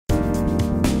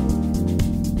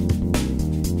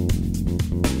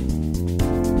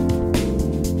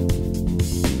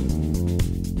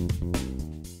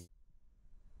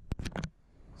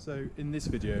So in this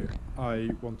video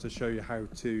I want to show you how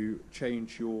to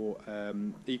change your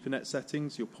Ethernet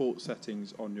settings, your port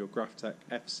settings on your Graphtec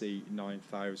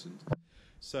FC9000.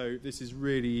 So this is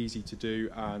really easy to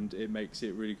do and it makes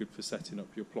it really good for setting up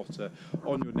your plotter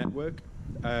on your network.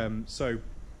 So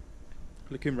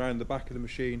looking around the back of the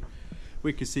machine,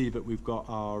 we can see that we've got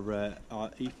our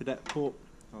Ethernet port,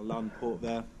 our LAN port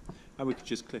there, and we can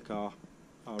just click our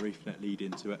Ethernet lead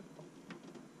into it.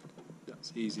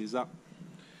 That's easy as that.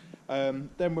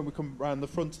 Then when we come around the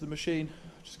front of the machine,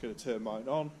 I'm just going to turn mine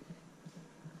on.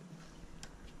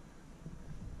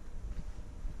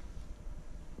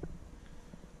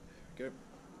 There we go.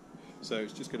 So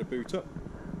it's just going to boot up.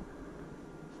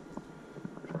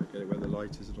 Get it where the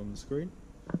light is on the screen.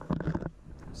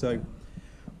 So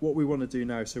what we want to do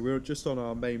now, so we're just on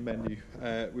our main menu,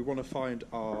 we want to find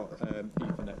our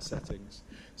Ethernet settings.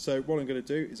 So what I'm going to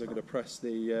do is I'm going to press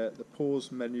the pause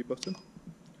menu button,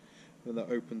 and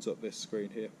that opens up this screen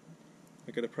here.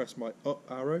 I'm going to press my up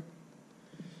arrow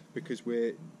because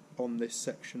we're on this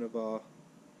section of our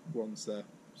ones there.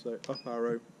 So up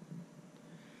arrow.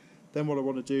 Then what I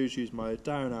want to do is use my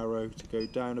down arrow to go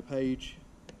down a page,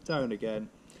 down again,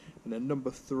 and then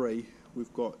number 3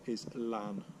 we've got is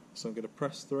LAN. So I'm going to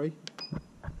press 3.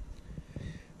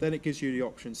 Then it gives you the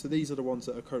options. So these are the ones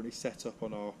that are currently set up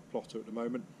on our plotter at the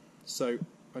moment. So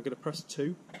I'm going to press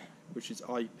 2, which is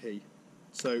IP.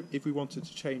 So if we wanted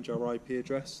to change our IP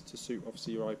address to suit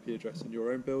obviously your IP address in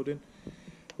your own building,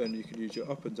 then you can use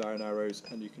your up and down arrows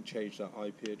and you can change that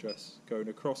IP address going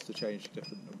across to change the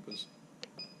different numbers.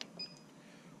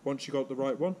 Once you've got the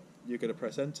right one, you're going to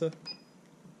press enter,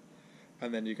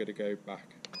 and then you're going to go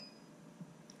back.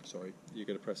 Sorry, you're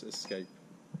going to press escape.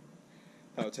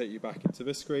 That will take you back into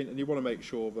this screen, and you want to make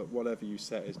sure that whatever you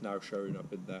set is now showing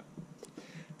up in there.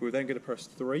 We're then going to press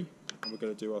 3, and we're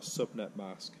going to do our subnet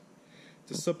mask.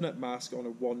 The subnet mask on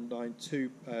a 192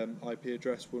 IP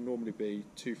address will normally be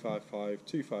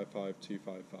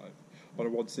 255.255.255. On a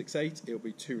 168 it will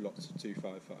be 2 lots of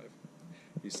 255.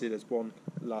 You see there's one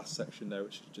last section there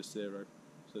which is just 0.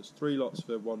 So it's 3 lots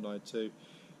for 192,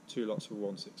 2 lots for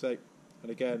 168.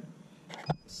 And again,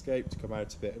 escape to come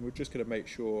out of it, and we're just going to make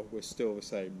sure we're still the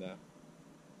same there.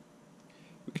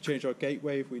 We can change our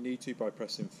gateway if we need to by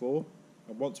pressing 4,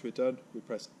 and once we're done we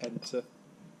press enter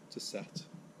to set.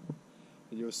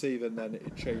 And you'll see then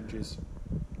it changes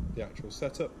the actual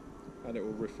setup and it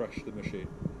will refresh the machine.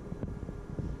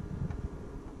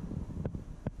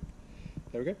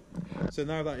 There we go. So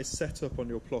now that is set up on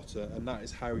your plotter, and that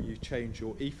is how you change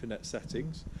your Ethernet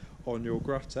settings on your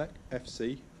Graphtec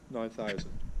FC9000.